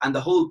jam. And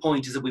the whole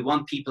point is that we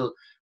want people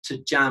to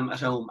jam at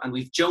home. And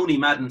we've Joni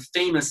Madden,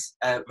 famous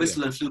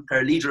whistle and flute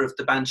player, leader of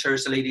the band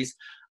Cherish the Ladies.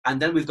 And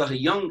then we've got a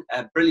young,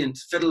 brilliant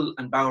fiddle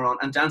and bodhrán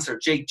and dancer,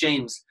 Jake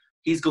James.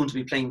 He's going to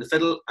be playing the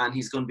fiddle, and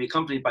he's going to be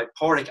accompanied by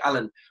Pádraig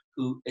Allen,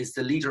 who is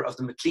the leader of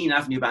the McLean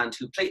Avenue Band,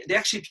 they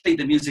actually played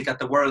the music at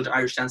the World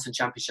Irish Dancing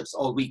Championships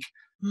all week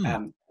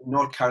in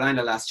North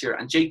Carolina last year.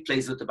 And Jake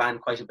plays with the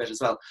band quite a bit as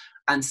well.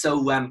 And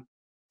so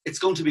it's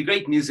going to be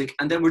great music.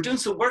 And then we're doing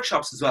some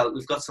workshops as well.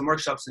 We've got some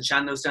workshops in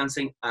Shannos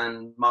dancing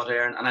and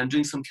modern, and I'm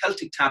doing some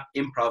Celtic tap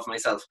improv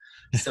myself.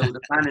 So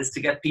the plan is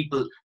to get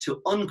people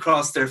to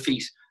uncross their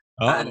feet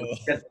and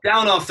get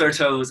down off their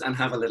toes and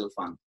have a little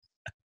fun.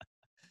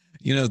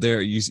 You know,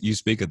 you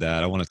speak of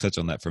that. I want to touch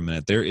on that for a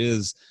minute. There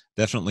is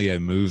definitely a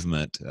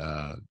movement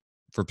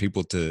for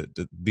people to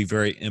be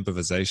very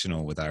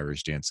improvisational with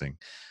Irish dancing.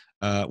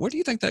 Where do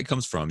you think that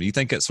comes from? Do you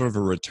think it's sort of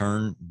a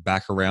return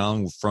back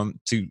around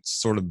to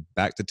sort of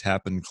back to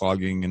tap and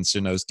clogging and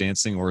Shannos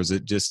dancing, or is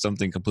it just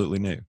something completely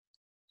new?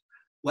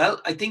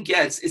 Well, I think,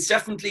 yeah, it's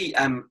definitely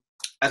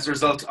as a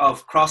result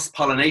of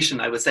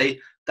cross-pollination, I would say,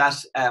 that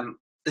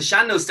the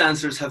Shannos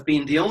dancers have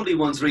been the only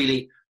ones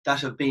really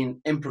that have been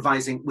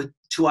improvising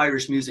to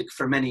Irish music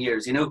for many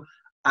years, you know.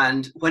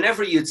 And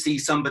whenever you'd see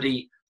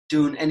somebody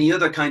doing any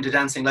other kind of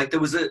dancing, like there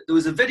was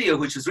a video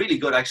which was really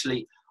good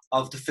actually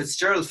of the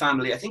Fitzgerald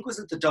family. I think it was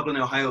at the Dublin,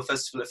 Ohio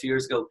festival a few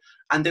years ago,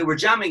 and they were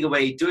jamming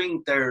away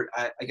doing their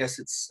I guess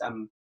it's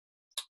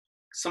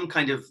some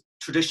kind of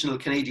traditional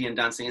Canadian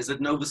dancing. Is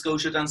it Nova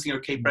Scotia dancing or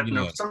Cape Breton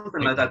or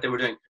something like that? They were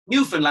doing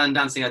Newfoundland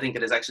dancing, I think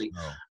it is actually.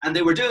 And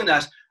they were doing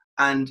that,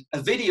 and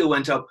a video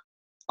went up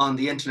on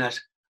the internet,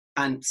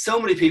 and so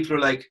many people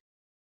are like,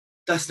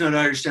 that's not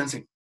Irish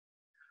dancing.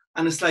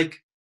 And it's like,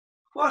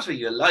 what are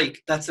you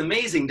like? That's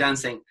amazing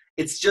dancing.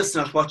 It's just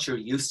not what you're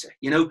used to,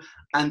 you know?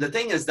 And the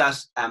thing is that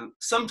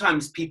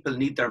sometimes people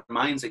need their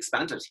minds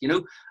expanded, you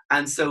know?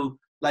 And so,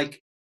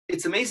 like,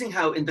 it's amazing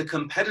how in the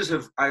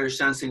competitive Irish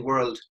dancing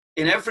world,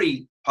 in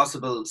every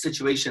possible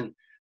situation,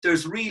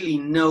 there's really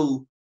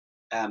no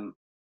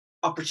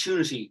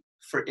opportunity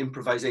for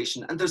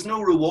improvisation, and there's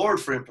no reward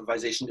for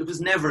improvisation. It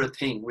was never a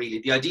thing, really.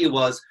 The idea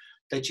was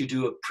that you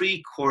do a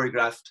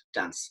pre-choreographed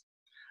dance.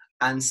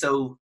 And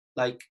so,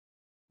 like,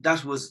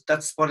 that's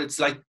what it's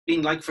like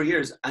been like for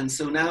years. And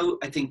so now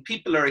I think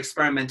people are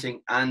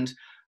experimenting, and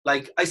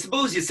like, I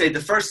suppose you'd say the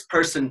first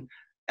person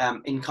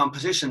in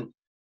competition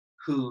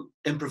who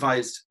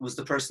improvised was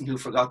the person who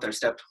forgot their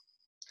step.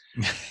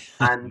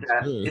 And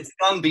it's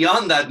gone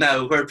beyond that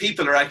now, where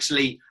people are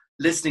actually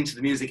listening to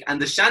the music.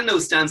 And the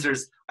Shannos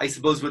dancers, I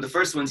suppose, were the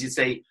first ones, you'd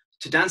say,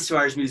 to dance to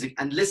Irish music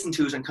and listen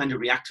to it and kind of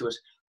react to it.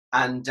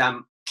 And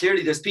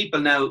clearly there's people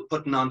now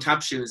putting on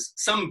tap shoes.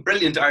 Some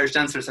brilliant Irish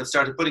dancers have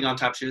started putting on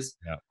tap shoes.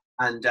 Yeah.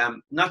 And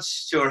not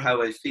sure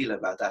how I feel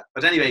about that.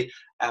 But anyway,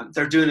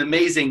 they're doing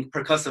amazing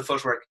percussive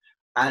footwork.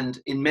 And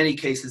in many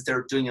cases,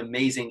 they're doing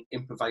amazing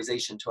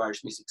improvisation to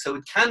Irish music. So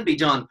it can be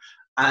done.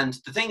 And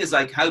the thing is,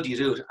 like, how do you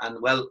do it? And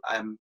well,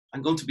 I'm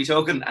going to be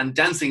talking and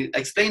dancing,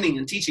 explaining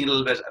and teaching a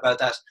little bit about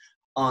that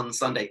on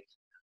Sunday.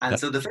 And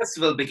so the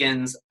festival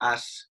begins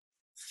at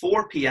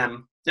 4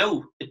 p.m.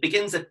 No, it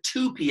begins at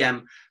 2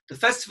 p.m. The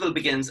festival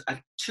begins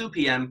at 2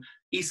 p.m.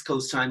 East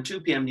Coast time,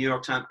 2 p.m. New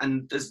York time.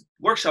 And there's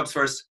workshops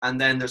first, and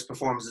then there's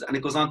performances. And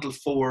it goes on till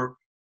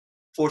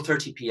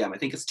 4:30 p.m. I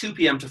think it's 2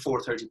 p.m. to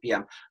 4:30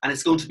 p.m. And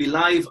it's going to be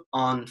live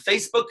on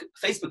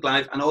Facebook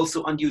Live, and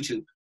also on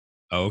YouTube.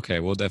 Oh, okay.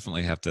 We'll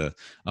definitely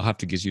I'll have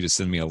to get you to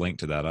send me a link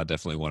to that. I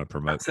definitely want to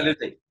promote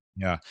Absolutely. That.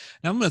 Yeah.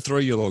 Now I'm going to throw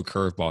you a little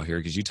curveball here,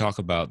 because you talk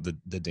about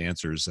the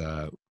dancers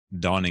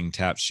donning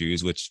tap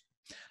shoes, which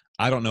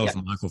I don't know if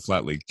Michael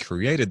Flatley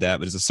created that,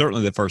 but it's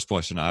certainly the first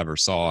person I ever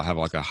saw have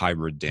like a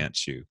hybrid dance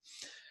shoe.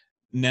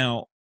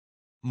 Now,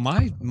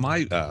 my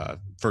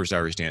first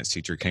Irish dance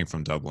teacher came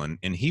from Dublin,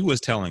 and he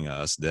was telling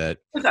us that.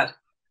 Who's that?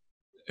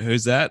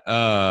 Who's that?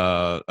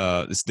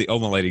 It's the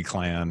O'Mallady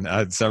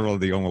clan. Several of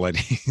the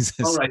O'Malladys.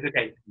 Oh, right.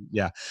 Okay.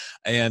 Yeah.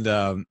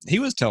 And he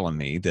was telling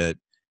me that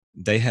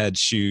they had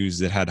shoes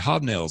that had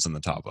hobnails in the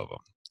top of them.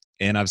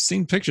 And I've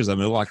seen pictures of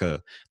them.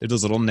 They're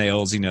those little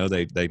nails, you know,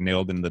 they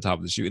nailed into the top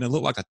of the shoe, and it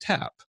looked like a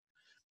tap.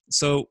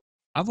 So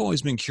I've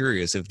always been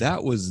curious if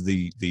that was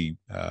the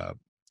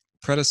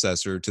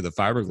predecessor to the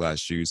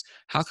fiberglass shoes.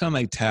 How come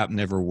a tap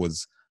never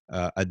was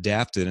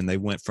adapted, and they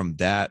went from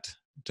that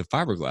to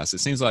fiberglass? It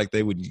seems like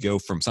they would go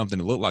from something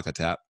that looked like a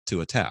tap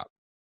to a tap.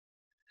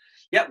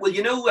 Yeah, well,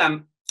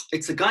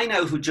 it's a guy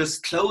now who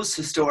just closed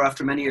his store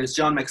after many years,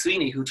 John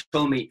McSweeney, who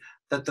told me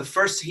that the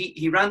first,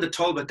 he ran the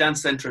Talbot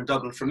Dance Centre in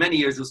Dublin for many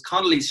years. It was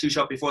Connolly's shoe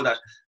shop before that.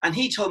 And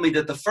he told me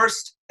that the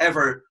first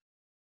ever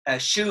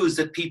shoes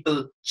that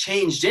people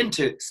changed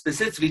into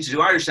specifically to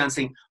do Irish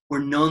dancing were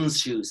nuns'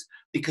 shoes,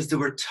 because they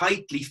were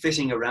tightly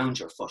fitting around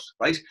your foot,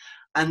 right?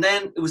 And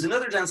then it was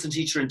another dancing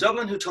teacher in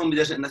Dublin who told me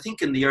that, and I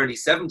think in the early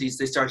 70s,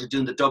 they started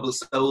doing the double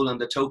sole and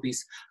the toe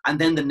piece, and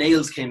then the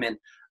nails came in.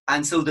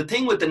 And so the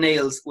thing with the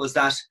nails was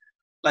that,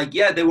 like,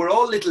 yeah, they were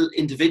all little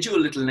individual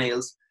little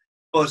nails,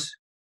 but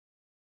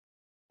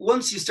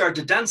once you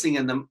started dancing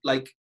in them,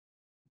 like,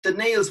 the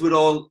nails would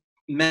all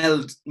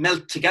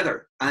melt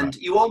together, and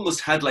you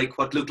almost had like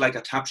what looked like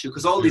a tap shoe,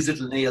 because all these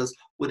little nails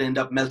would end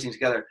up melting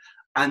together.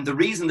 And the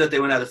reason that they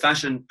went out of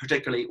fashion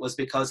particularly was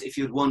because if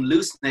you had one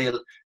loose nail,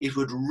 it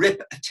would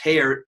rip a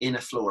tear in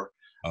a floor.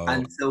 Oh.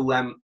 And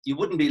so you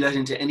wouldn't be let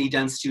into any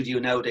dance studio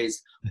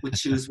nowadays with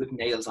shoes with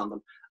nails on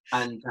them.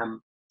 And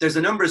there's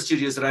a number of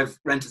studios that I've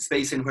rented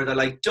space in where they're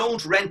like,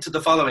 don't rent to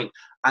the following.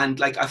 And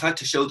like, I've had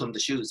to show them the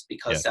shoes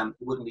because it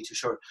wouldn't be too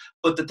sure.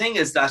 But the thing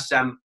is that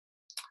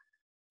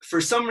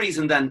for some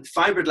reason then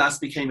fiberglass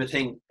became a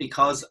thing,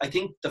 because I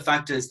think the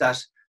fact is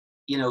that,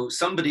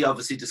 somebody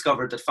obviously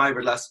discovered that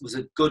fiberglass was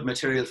a good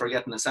material for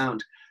getting a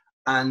sound.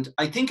 And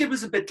I think it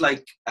was a bit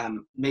like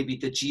maybe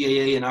the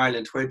GAA in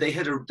Ireland, where they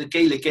had the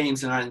Gaelic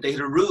games in Ireland, they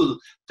had a rule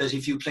that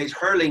if you played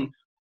hurling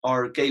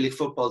or Gaelic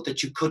football,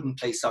 that you couldn't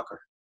play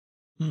soccer.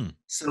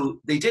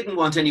 So they didn't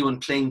want anyone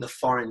playing the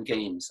foreign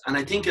games. And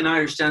I think in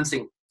Irish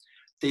dancing,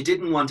 they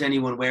didn't want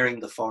anyone wearing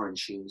the foreign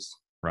shoes.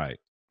 Right.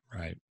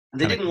 And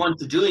they didn't want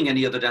to doing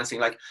any other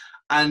dancing.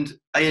 And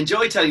I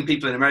enjoy telling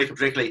people in America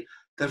particularly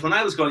that when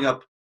I was growing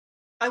up,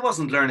 I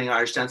wasn't learning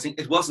Irish dancing.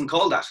 It wasn't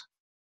called that.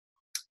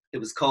 It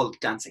was called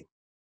dancing.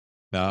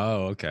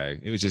 Oh, okay.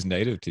 It was just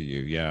native to you,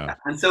 yeah.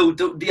 And so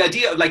the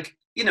idea of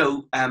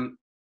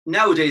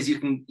nowadays you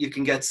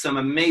can get some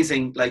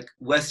amazing like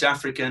West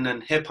African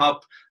and hip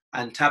hop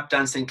and tap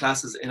dancing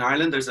classes in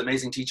Ireland. There's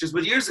amazing teachers.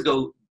 But years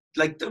ago,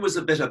 like, there was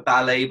a bit of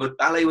ballet, but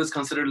ballet was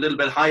considered a little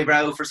bit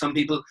highbrow for some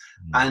people.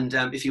 And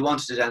if you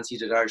wanted to dance, you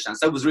did Irish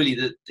dance. That was really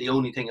the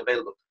only thing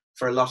available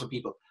for a lot of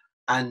people.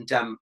 And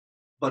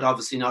but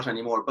obviously not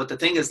anymore. But the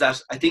thing is that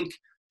I think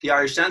the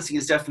Irish dancing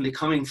is definitely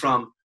coming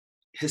from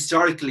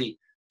historically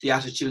the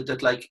attitude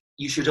that like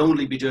you should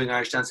only be doing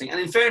Irish dancing. And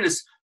in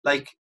fairness,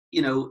 like,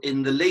 in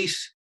the late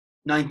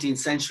 19th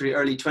century,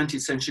 early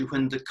 20th century,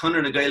 when the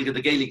Conor na Gaeilge,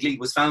 the Gaelic League,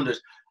 was founded,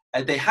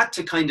 they had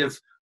to kind of,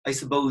 I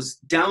suppose,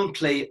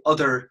 downplay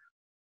other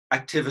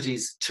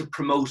activities to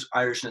promote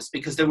Irishness,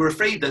 because they were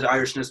afraid that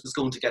Irishness was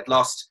going to get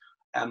lost,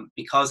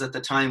 because at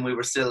the time we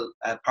were still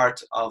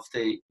part of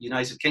the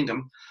United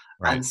Kingdom.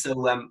 Right. And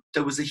so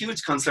there was a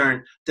huge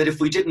concern that if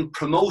we didn't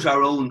promote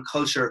our own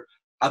culture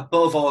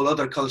above all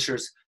other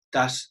cultures,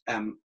 that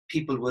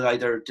people would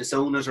either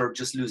disown it or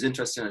just lose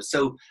interest in it.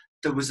 So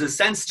there was a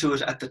sense to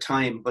it at the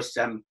time, but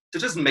there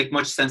doesn't make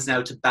much sense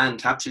now to ban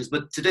tap shoes.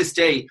 But to this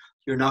day,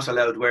 you're not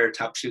allowed to wear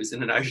tap shoes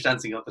in an Irish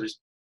dancing competition.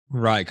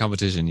 Right,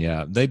 competition,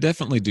 yeah. They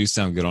definitely do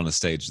sound good on a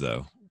stage,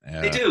 though.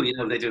 They do,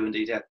 they do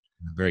indeed, yeah.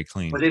 Very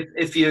clean. But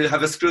if you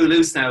have a screw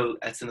loose now,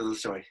 that's another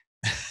story.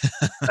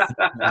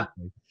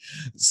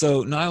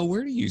 So, Niall,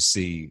 where do you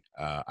see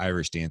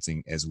Irish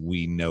dancing as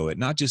we know it?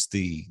 Not just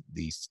the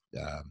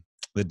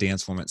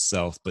dance form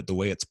itself, but the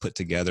way it's put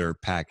together,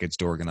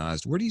 packaged,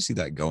 organized. Where do you see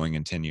that going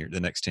in the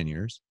next 10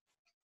 years?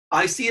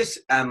 I see it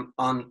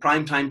on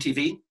primetime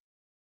TV,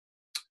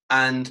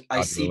 and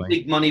I see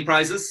big money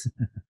prizes.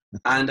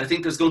 And I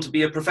think there's going to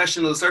be a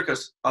professional circuit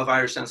of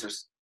Irish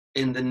dancers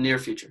in the near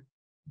future.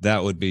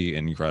 That would be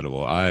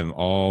incredible. I'm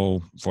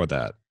all for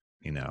that.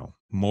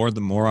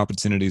 The more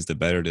opportunities, the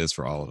better it is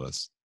for all of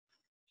us.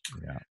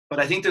 Yeah. But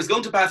I think there's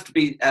going to have to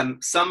be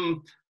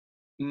some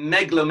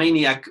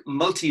megalomaniac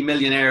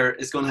multi-millionaire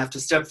is going to have to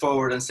step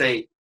forward and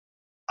say,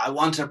 I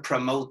want to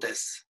promote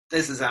this.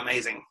 This is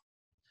amazing.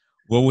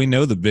 Well, we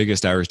know the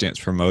biggest Irish dance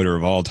promoter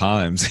of all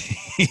times.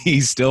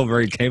 He's still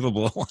very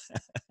capable.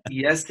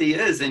 Yes, he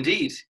is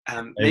indeed.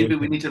 Maybe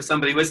we need to have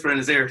somebody whisper in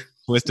his ear.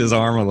 Twist his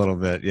arm a little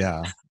bit,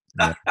 yeah.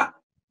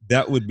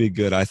 That would be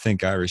good. I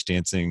think Irish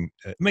dancing,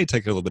 it may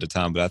take a little bit of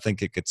time, but I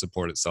think it could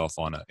support itself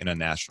in a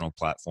national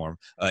platform,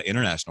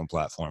 international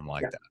platform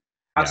like that.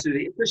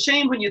 Absolutely. Yeah. It's a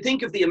shame when you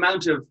think of the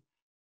amount of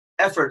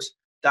effort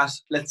that,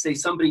 let's say,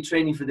 somebody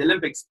training for the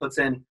Olympics puts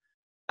in,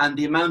 and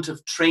the amount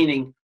of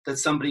training that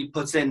somebody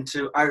puts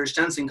into Irish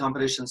dancing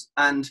competitions,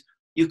 and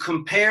you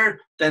compare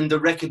then the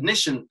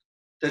recognition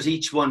that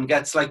each one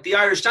gets. Like, the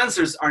Irish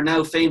dancers are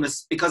now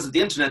famous because of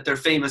the internet. They're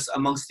famous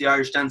amongst the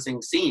Irish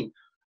dancing scene,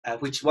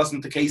 which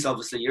wasn't the case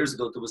obviously years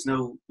ago. There was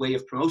no way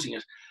of promoting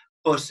it,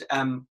 but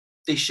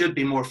they should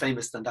be more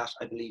famous than that,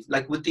 I believe.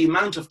 Like, with the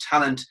amount of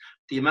talent,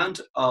 the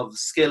amount of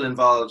skill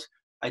involved,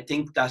 I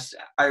think that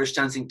Irish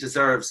dancing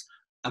deserves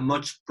a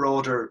much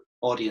broader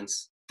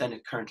audience than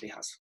it currently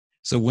has.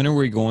 So when are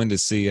we going to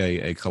see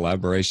a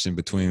collaboration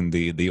between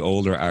the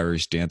older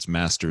Irish dance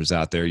masters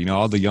out there? You know,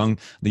 all the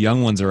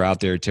young ones are out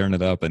there tearing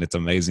it up, and it's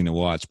amazing to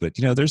watch. But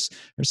you know, there's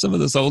some of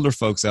those older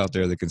folks out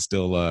there that can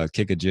still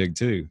kick a jig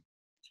too.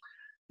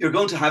 You're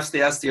going to have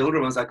to ask the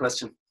older ones that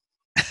question.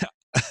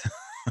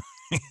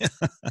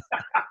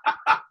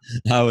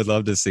 I would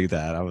love to see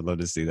that. I would love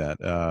to see that.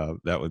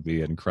 That would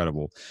be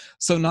incredible.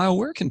 So, Niall,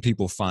 where can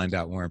people find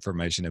out more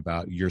information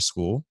about your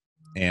school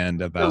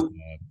and about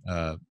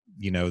So,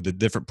 you know, the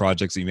different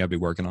projects that you may be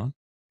working on?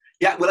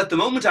 yeah, well, at the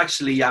moment,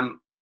 actually,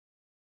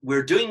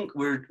 we're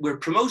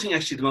promoting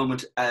actually at the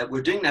moment.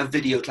 We're doing now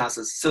video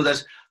classes, so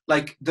that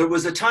like there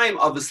was a time,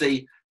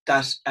 obviously,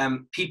 that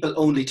people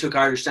only took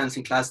Irish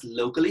dancing class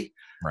locally,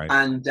 Right.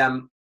 and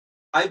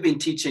I've been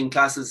teaching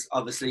classes,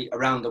 obviously,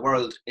 around the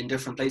world in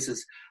different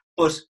places.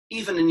 But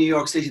even in New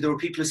York City, there were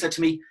people who said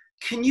to me,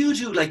 can you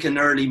do like an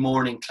early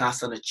morning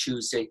class on a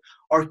Tuesday?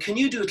 Or can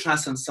you do a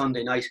class on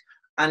Sunday night?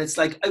 And it's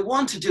like, I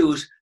want to do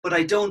it, but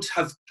I don't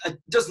have, it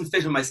doesn't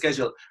fit in my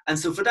schedule. And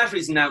so for that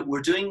reason now,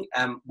 we're doing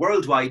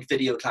worldwide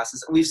video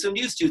classes. And we have some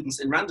new students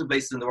in random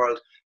places in the world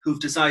who've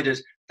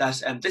decided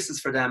that this is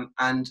for them.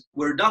 And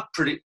we're not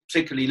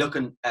particularly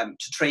looking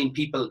to train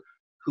people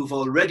who've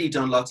already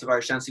done lots of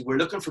Irish dancing. We're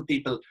looking for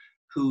people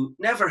who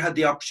never had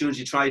the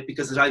opportunity to try it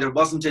because it either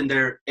wasn't in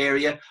their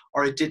area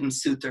or it didn't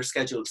suit their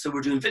schedule. So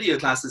we're doing video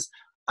classes,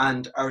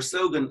 and our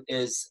slogan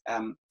is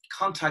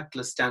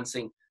contactless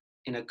dancing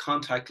in a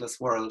contactless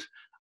world,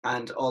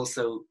 and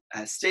also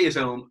stay at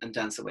home and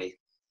dance away.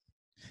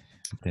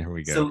 There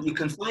we go. So you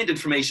can find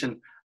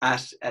information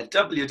at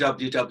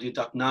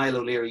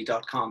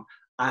www.nialloleary.com.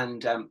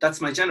 And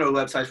that's my general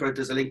website, where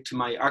there's a link to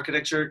my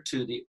architecture,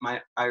 to my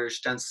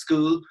Irish dance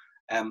school,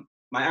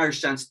 my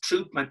Irish dance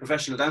troupe, my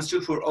professional dance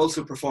troupe, who are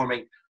also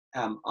performing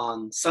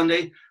on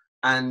Sunday.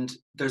 And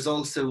there's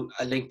also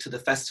a link to the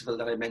festival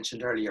that I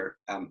mentioned earlier,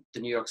 the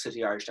New York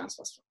City Irish Dance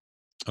Festival.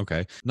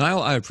 Okay.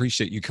 Niall, I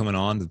appreciate you coming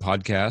on the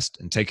podcast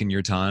and taking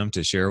your time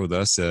to share with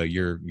us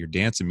your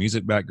dance and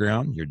music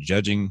background, your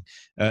judging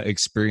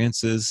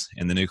experiences,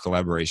 and the new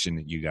collaboration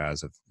that you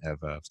guys have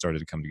started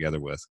to come together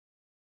with.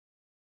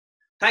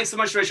 Thanks so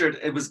much, Richard.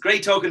 It was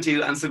great talking to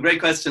you and some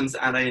great questions,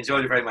 and I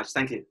enjoyed it very much.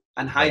 Thank you.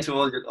 And hi to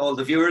all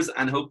the viewers,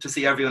 and hope to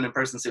see everyone in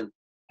person soon.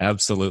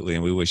 Absolutely.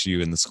 And we wish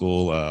you and the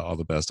school all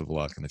the best of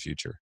luck in the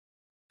future.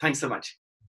 Thanks so much.